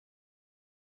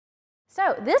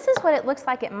So this is what it looks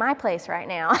like at my place right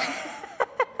now.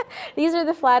 These are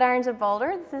the Flatirons of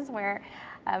Boulder. This is where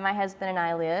my husband and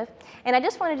I live. And I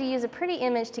just wanted to use a pretty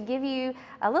image to give you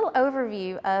a little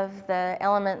overview of the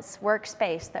Elements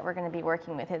workspace that we're going to be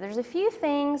working with here. There's a few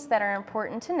things that are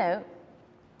important to note.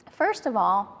 First of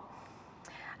all,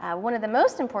 one of the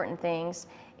most important things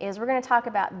is we're going to talk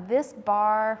about this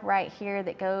bar right here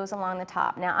that goes along the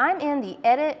top. Now I'm in the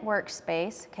Edit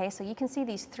workspace, okay, so you can see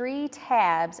these 3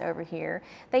 tabs over here.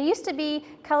 They used to be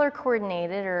color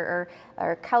coordinated or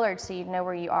colored so you'd know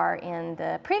where you are in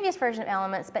the previous version of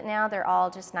Elements, but now they're all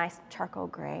just nice charcoal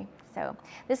gray. So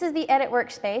this is the Edit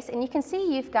workspace, and you can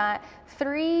see you've got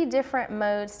 3 different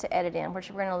modes to edit in,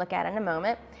 which we're going to look at in a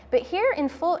moment. But here in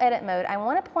full edit mode, I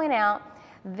want to point out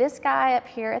this guy up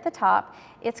here at the top.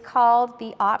 It's called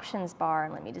the options bar.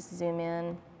 Let me just zoom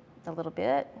in a little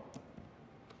bit.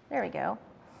 There we go.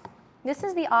 This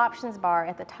is the options bar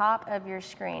at the top of your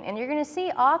screen, and you're going to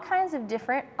see all kinds of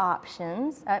different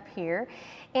options up here.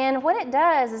 And what it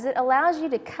does is it allows you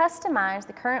to customize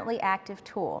the currently active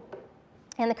tool.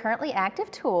 And the currently active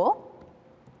tool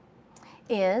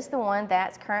is the one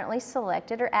that's currently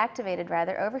selected or activated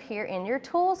rather over here in your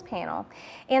tools panel.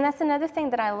 And that's another thing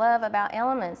that I love about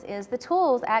Elements is the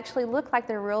tools actually look like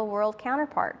their real world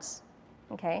counterparts.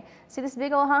 Okay, see this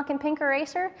big old honkin' pink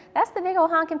eraser? That's the big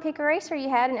old honkin' pink eraser you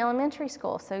had in elementary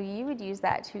school. So you would use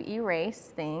that to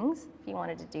erase things if you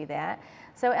wanted to do that.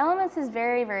 So Elements is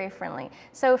very, very friendly.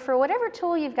 So for whatever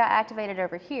tool you've got activated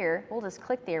over here, we'll just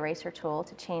click the eraser tool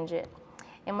to change it.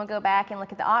 And we'll go back and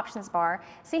look at the options bar.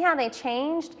 See how they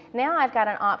changed? Now I've got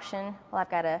an option, well I've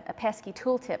got a pesky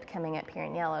tooltip coming up here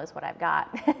in yellow is what I've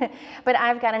got. But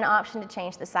I've got an option to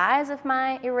change the size of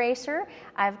my eraser.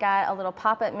 I've got a little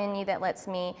pop-up menu that lets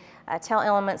me tell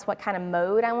Elements what kind of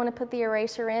mode I want to put the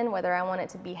eraser in, whether I want it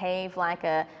to behave like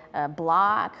a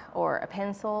block or a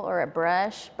pencil or a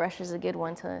brush. Brush is a good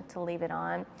one to leave it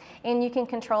on. And you can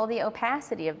control the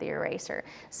opacity of the eraser.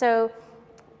 So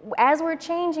as we're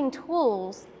changing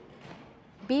tools,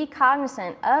 be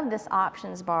cognizant of this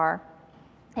options bar.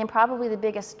 And probably the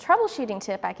biggest troubleshooting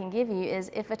tip I can give you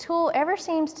is if a tool ever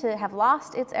seems to have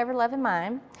lost its ever-loving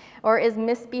mind or is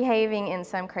misbehaving in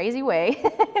some crazy way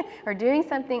or doing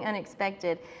something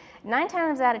unexpected, 9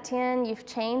 times out of 10 you've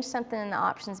changed something in the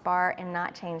options bar and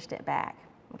not changed it back.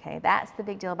 Okay, that's the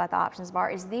big deal about the options bar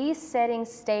is these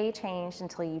settings stay changed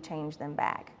until you change them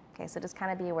back. Okay, so just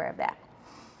kind of be aware of that.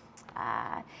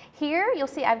 Here you'll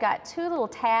see I've got 2 little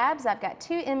tabs. I've got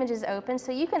 2 images open,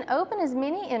 so you can open as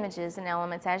many images in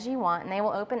Elements as you want, and they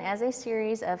will open as a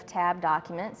series of tab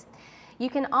documents. You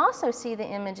can also see the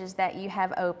images that you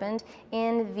have opened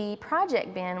in the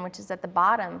project bin, which is at the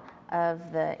bottom of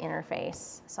the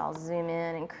interface. So I'll zoom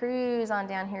in and cruise on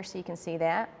down here so you can see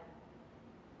that.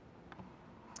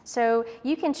 So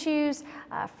you can choose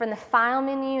from the File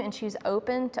menu and choose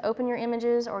Open to open your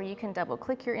images, or you can double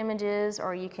click your images,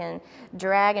 or you can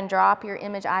drag and drop your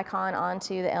image icon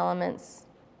onto the Elements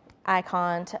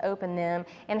icon to open them.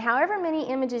 And however many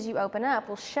images you open up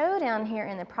will show down here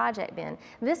in the project bin.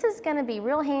 This is going to be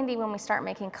real handy when we start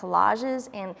making collages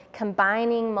and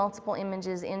combining multiple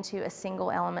images into a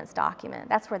single Elements document.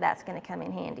 That's where that's going to come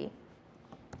in handy.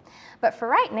 But for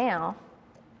right now,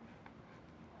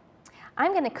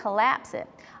 I'm going to collapse it.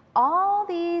 All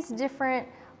these different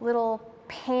little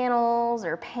panels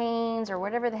or panes or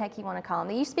whatever the heck you want to call them.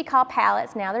 They used to be called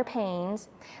palettes, now they're panes.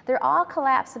 They're all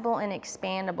collapsible and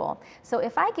expandable. So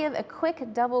if I give a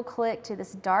quick double click to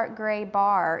this dark gray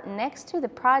bar next to the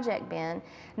project bin,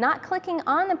 not clicking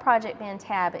on the project bin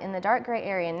tab in the dark gray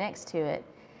area next to it,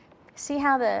 see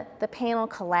how the panel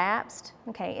collapsed?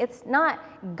 Okay, it's not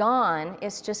gone,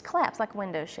 it's just collapsed like a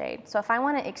window shade. So if I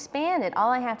want to expand it, all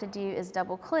I have to do is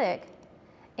double click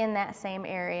in that same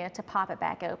area to pop it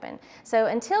back open. So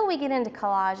until we get into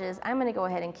collages, I'm going to go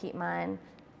ahead and keep mine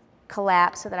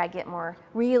collapsed so that I get more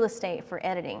real estate for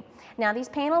editing. Now these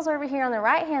panels over here on the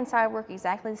right hand side work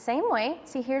exactly the same way.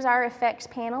 See, here's our effects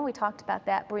panel. We talked about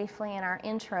that briefly in our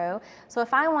intro. So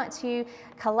if I want to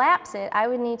collapse it, I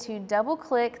would need to double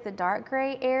click the dark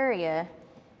gray area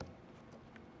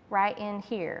right in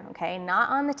here, okay? Not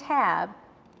on the tab,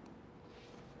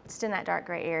 just in that dark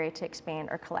gray area to expand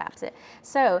or collapse it.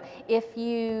 So if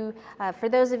you, for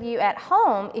those of you at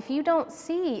home, if you don't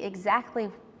see exactly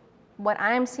what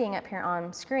I'm seeing up here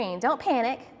on screen, don't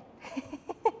panic,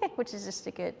 which is just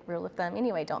a good rule of thumb.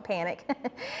 Anyway, don't panic.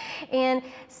 And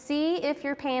see if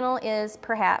your panel is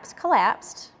perhaps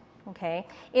collapsed, okay?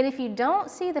 And if you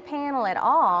don't see the panel at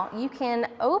all, you can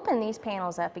open these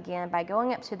panels up again by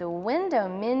going up to the window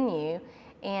menu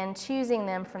and choosing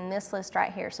them from this list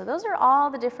right here. So those are all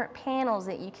the different panels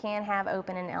that you can have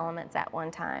open in Elements at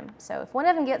one time. So if one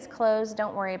of them gets closed,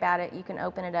 don't worry about it. You can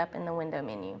open it up in the window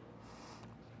menu.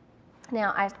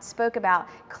 Now, I spoke about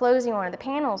closing one of the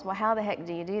panels. Well, how the heck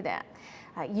do you do that?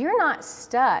 You're not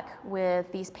stuck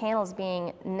with these panels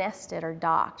being nested or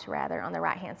docked, rather, on the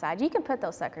right-hand side. You can put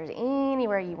those suckers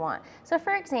anywhere you want. So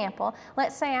for example,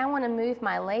 let's say I want to move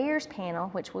my layers panel,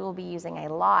 which we will be using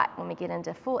a lot when we get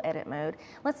into full edit mode.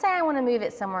 Let's say I want to move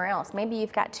it somewhere else. Maybe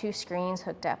you've got two screens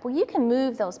hooked up. Well, you can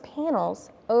move those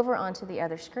panels over onto the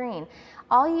other screen.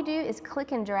 All you do is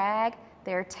click and drag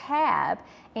their tab,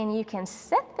 and you can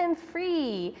set them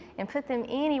free and put them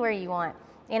anywhere you want.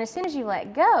 And as soon as you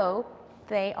let go,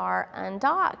 they are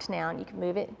undocked now, and you can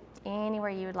move it anywhere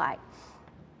you would like.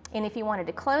 And if you wanted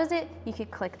to close it, you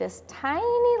could click this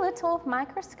tiny little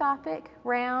microscopic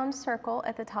round circle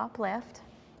at the top left.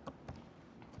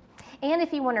 And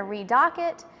if you want to redock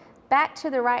it back to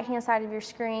the right-hand side of your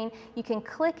screen, you can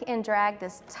click and drag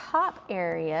this top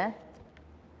area,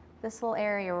 this little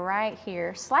area right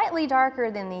here, slightly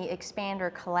darker than the expand or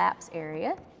collapse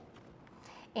area.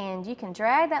 And you can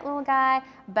drag that little guy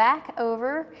back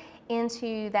over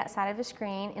into that side of the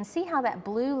screen and see how that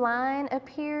blue line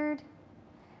appeared?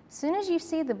 As soon as you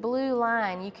see the blue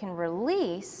line, you can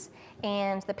release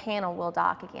and the panel will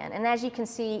dock again. And as you can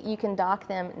see, you can dock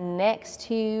them next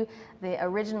to the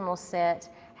original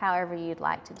set however you'd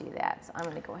like to do that. So I'm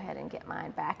going to go ahead and get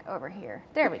mine back over here.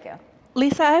 There we go.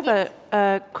 Lisa, I have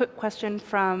a quick question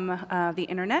from the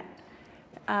internet.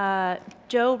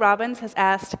 Joe Robbins has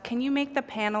asked, can you make the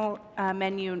panel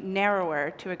menu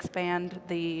narrower to expand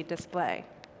the display?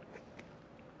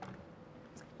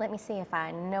 Let me see if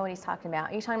I know what he's talking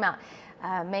about. Are you talking about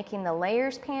making the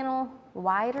layers panel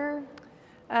wider?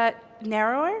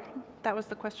 Narrower? That was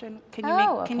the question. Can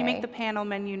you make the panel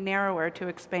menu narrower to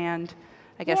expand,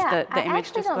 I guess, the image display? I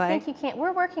actually don't think you can.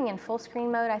 We're working in full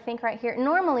screen mode, I think, right here.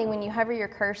 Normally, when you hover your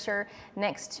cursor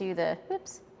next to the,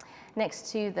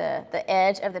 the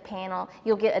edge of the panel,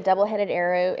 you'll get a double-headed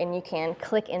arrow, and you can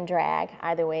click and drag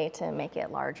either way to make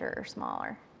it larger or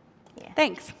smaller. Yeah.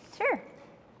 Thanks. Sure.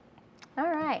 All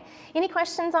right. Any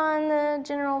questions on the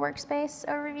general workspace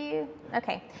overview?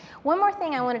 Okay. One more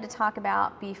thing I wanted to talk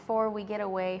about before we get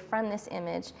away from this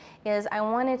image is I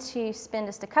wanted to spend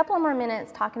just a couple more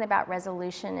minutes talking about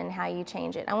resolution and how you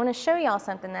change it. I want to show y'all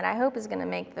something that I hope is going to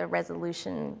make the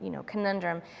resolution,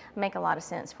 conundrum make a lot of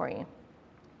sense for you.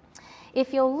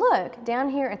 If you'll look down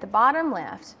here at the bottom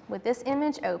left with this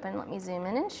image open, let me zoom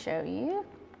in and show you.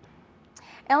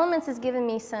 Elements has given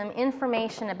me some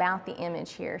information about the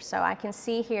image here. So I can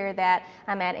see here that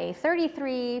I'm at a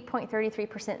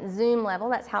 33.33% zoom level.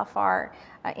 That's how far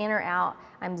in or out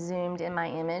I'm zoomed in my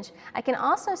image. I can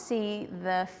also see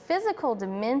the physical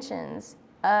dimensions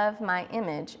of my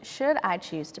image should I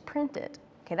choose to print it.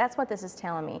 Okay, that's what this is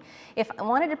telling me. If I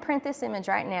wanted to print this image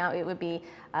right now, it would be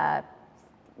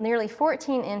nearly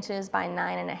 14 inches by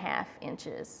 9.5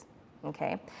 inches.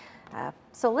 Okay.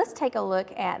 So let's take a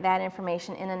look at that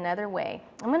information in another way.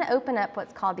 I'm going to open up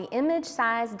what's called the image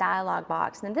size dialog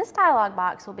box. Now this dialog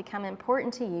box will become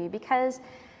important to you because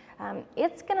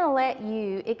it's going to let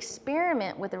you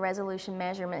experiment with the resolution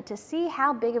measurement to see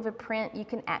how big of a print you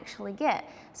can actually get.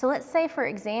 So let's say, for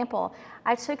example,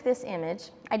 I took this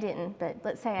image. I didn't, but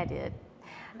let's say I did.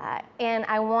 And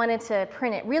I wanted to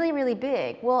print it really, really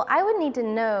big. Well, I would need to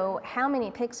know how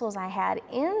many pixels I had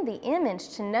in the image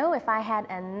to know if I had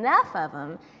enough of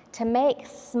them to make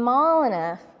small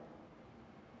enough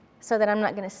so that I'm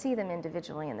not going to see them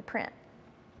individually in the print.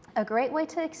 A great way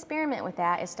to experiment with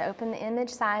that is to open the image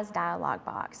size dialog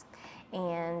box.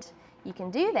 And you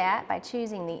can do that by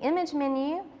choosing the image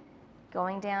menu,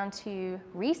 going down to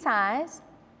resize,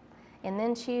 and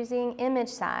then choosing image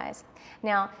size.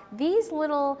 Now, these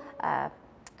little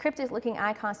cryptic looking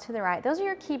icons to the right, those are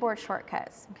your keyboard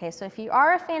shortcuts. Okay, so if you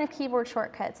are a fan of keyboard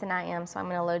shortcuts, and I am, so I'm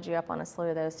going to load you up on a slew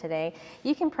of those today,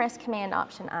 you can press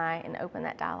Command-Option-I and open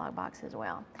that dialog box as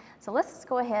well. So let's just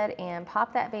go ahead and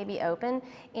pop that baby open,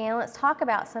 and let's talk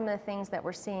about some of the things that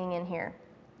we're seeing in here.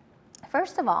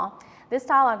 First of all, this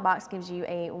dialog box gives you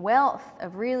a wealth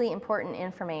of really important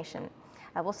information.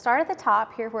 We'll start at the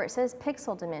top here where it says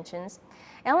pixel dimensions.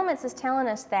 Elements is telling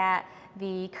us that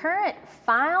the current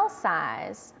file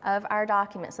size of our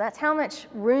document, so that's how much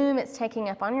room it's taking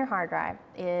up on your hard drive,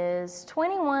 is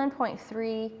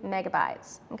 21.3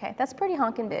 megabytes. Okay, that's pretty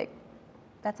honking big.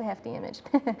 That's a hefty image.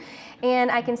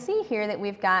 And I can see here that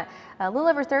we've got a little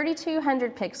over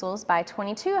 3,200 pixels by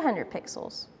 2,200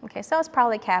 pixels. Okay, so it's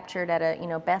probably captured at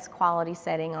a best quality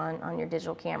setting on your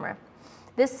digital camera.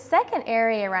 This second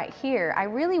area right here, I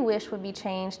really wish would be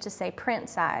changed to say print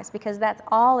size, because that's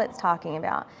all it's talking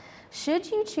about. Should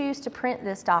you choose to print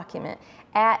this document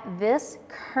at this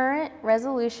current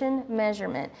resolution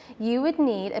measurement, you would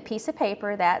need a piece of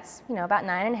paper that's, about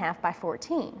 9.5 by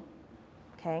 14,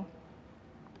 okay?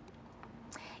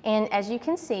 And as you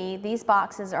can see, these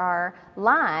boxes are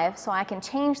live, so I can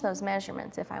change those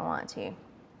measurements if I want to.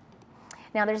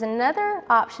 Now there's another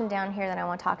option down here that I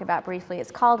want to talk about briefly.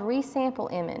 It's called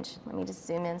resample image. Let me just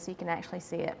zoom in so you can actually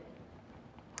see it.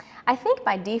 I think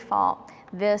by default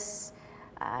this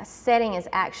setting is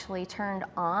actually turned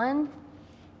on,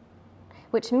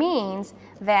 which means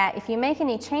that if you make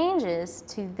any changes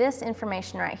to this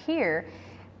information right here,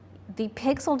 the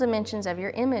pixel dimensions of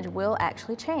your image will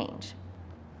actually change.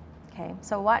 Okay,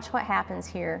 so watch what happens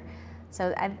here.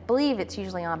 So I believe it's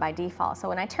usually on by default. So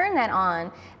when I turn that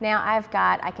on, now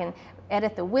I can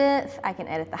edit the width, I can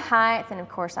edit the height, and of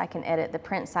course I can edit the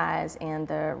print size and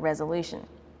the resolution.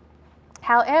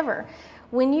 However,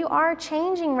 when you are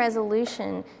changing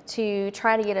resolution to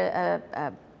try to get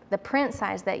the print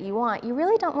size that you want, you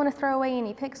really don't want to throw away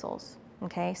any pixels.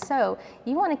 Okay, so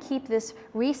you want to keep this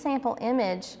resample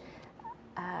image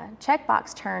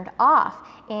checkbox turned off,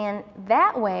 and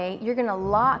that way you're going to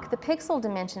lock the pixel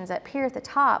dimensions up here at the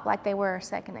top like they were a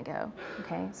second ago.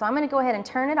 Okay, so I'm going to go ahead and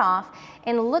turn it off,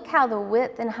 and look how the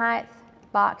width and height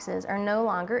boxes are no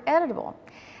longer editable.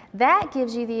 That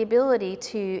gives you the ability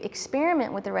to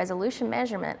experiment with the resolution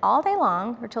measurement all day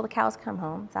long, or till the cows come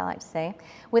home, as I like to say,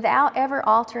 without ever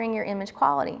altering your image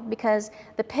quality, because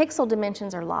the pixel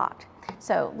dimensions are locked.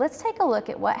 So let's take a look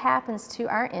at what happens to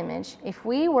our image if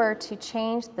we were to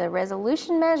change the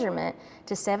resolution measurement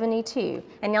to 72.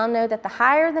 And y'all know that the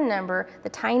higher the number, the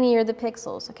tinier the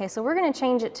pixels. Okay, so we're going to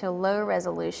change it to a low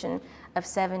resolution of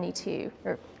 72,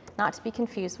 or not to be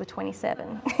confused with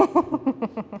 27.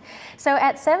 So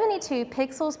at 72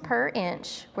 pixels per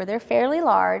inch, where they're fairly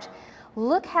large,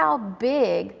 look how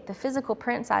big the physical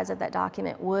print size of that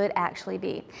document would actually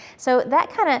be. So that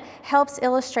kind of helps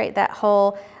illustrate that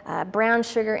whole brown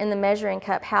sugar in the measuring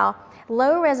cup, how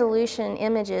low resolution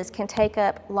images can take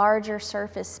up larger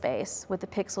surface space with the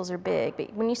pixels are big.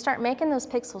 But when you start making those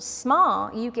pixels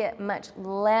small, you get much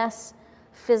less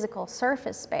physical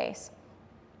surface space.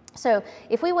 So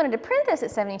if we wanted to print this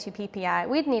at 72 ppi,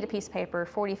 we'd need a piece of paper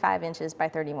 45 inches by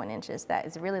 31 inches. That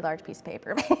is a really large piece of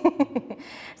paper.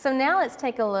 So now let's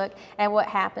take a look at what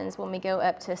happens when we go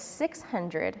up to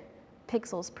 600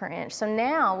 pixels per inch. So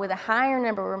now with a higher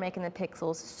number, we're making the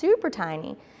pixels super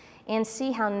tiny, and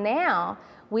see how now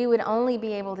we would only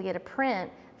be able to get a print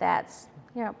that's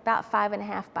about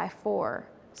 5.5 by 4.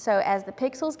 So as the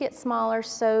pixels get smaller,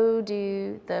 so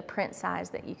do the print size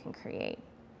that you can create.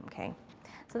 Okay.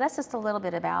 So that's just a little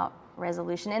bit about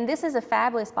resolution. And this is a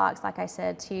fabulous box, like I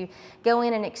said, to go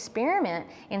in and experiment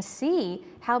and see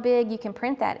how big you can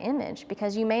print that image,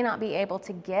 because you may not be able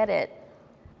to get it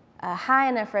a high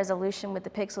enough resolution with the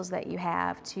pixels that you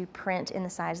have to print in the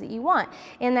size that you want.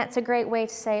 And that's a great way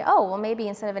to say, oh, well, maybe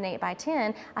instead of an 8 by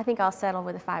 10, I think I'll settle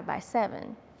with a 5 by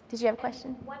 7. Did you have a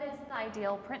question? What is the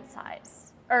ideal print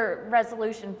size or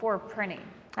resolution for printing?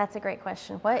 That's a great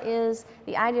question. What is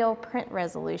the ideal print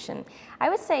resolution? I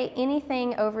would say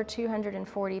anything over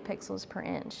 240 pixels per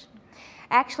inch.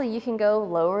 Actually, you can go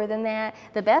lower than that.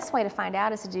 The best way to find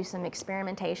out is to do some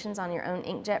experimentations on your own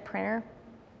inkjet printer.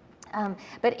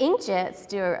 But inkjets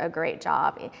do a great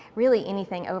job. Really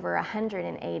anything over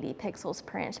 180 pixels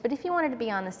per inch. But if you wanted to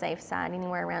be on the safe side,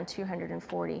 anywhere around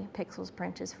 240 pixels per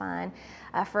inch is fine.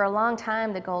 For a long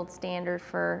time, the gold standard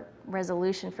for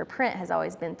resolution for print has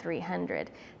always been 300.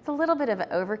 It's a little bit of an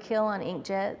overkill on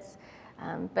inkjets,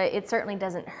 but it certainly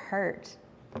doesn't hurt,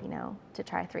 to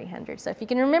try 300. So if you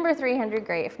can remember 300,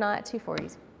 great. If not, 240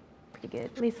 is pretty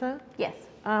good. Lisa? Yes.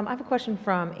 I have a question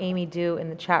from Amy Dew in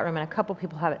the chat room, and a couple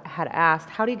people had asked,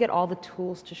 how do you get all the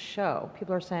tools to show?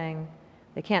 People are saying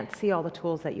they can't see all the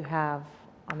tools that you have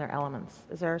on their elements.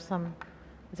 Is there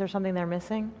something they're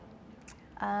missing?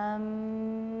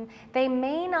 They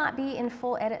may not be in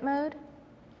full edit mode.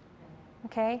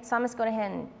 Okay, so I'm just going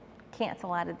ahead and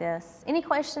cancel out of this. Any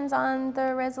questions on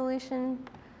the resolution?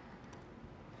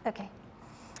 Okay.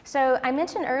 So I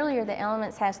mentioned earlier that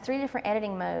Elements has 3 different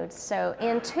editing modes. So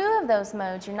in 2 of those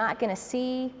modes, you're not going to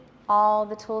see all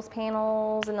the tools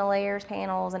panels and the layers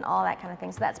panels and all that kind of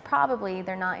thing. So that's probably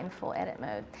they're not in full edit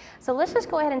mode. So let's just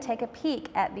go ahead and take a peek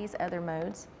at these other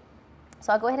modes.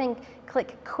 So I'll go ahead and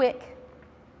click Quick.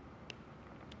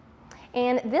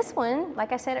 And this one,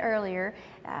 like I said earlier,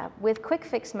 with Quick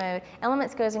Fix mode,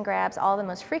 Elements goes and grabs all the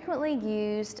most frequently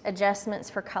used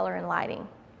adjustments for color and lighting.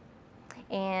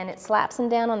 and it slaps them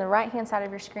down on the right-hand side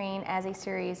of your screen as a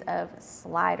series of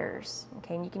sliders.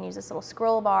 Okay, and you can use this little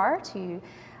scroll bar to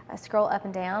scroll up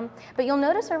and down. But you'll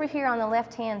notice over here on the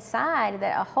left-hand side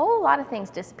that a whole lot of things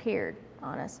disappeared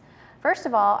on us. First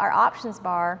of all, our options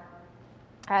bar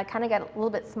kind of got a little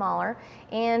bit smaller,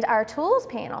 and our tools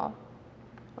panel,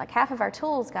 like half of our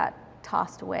tools got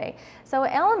tossed away. So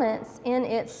Elements, in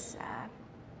its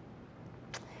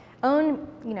own,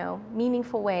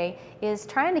 meaningful way, is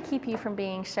trying to keep you from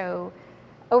being so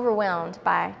overwhelmed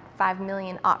by 5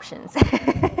 million options,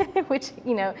 which,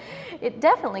 it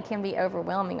definitely can be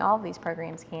overwhelming. All of these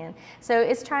programs can. So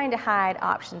it's trying to hide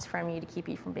options from you to keep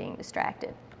you from being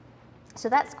distracted. So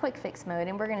that's quick fix mode,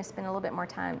 and we're going to spend a little bit more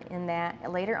time in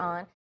that later on.